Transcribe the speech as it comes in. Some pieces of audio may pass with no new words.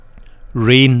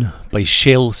Rain by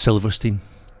Shel Silverstein.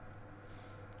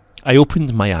 I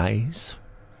opened my eyes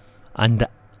and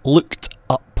looked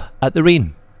up at the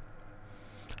rain,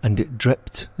 and it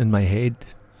dripped in my head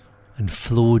and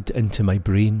flowed into my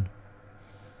brain,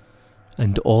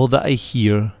 and all that I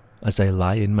hear as I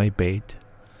lie in my bed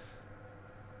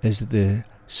is the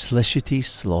slishety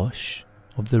slosh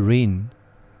of the rain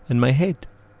in my head.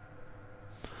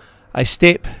 I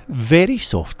step very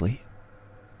softly.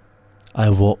 I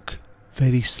walk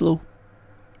very slow.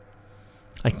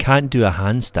 I can't do a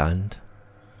handstand.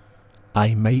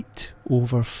 I might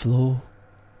overflow.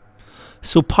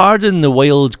 So pardon the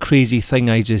wild crazy thing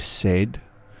I just said.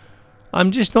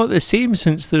 I'm just not the same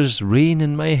since there's rain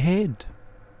in my head.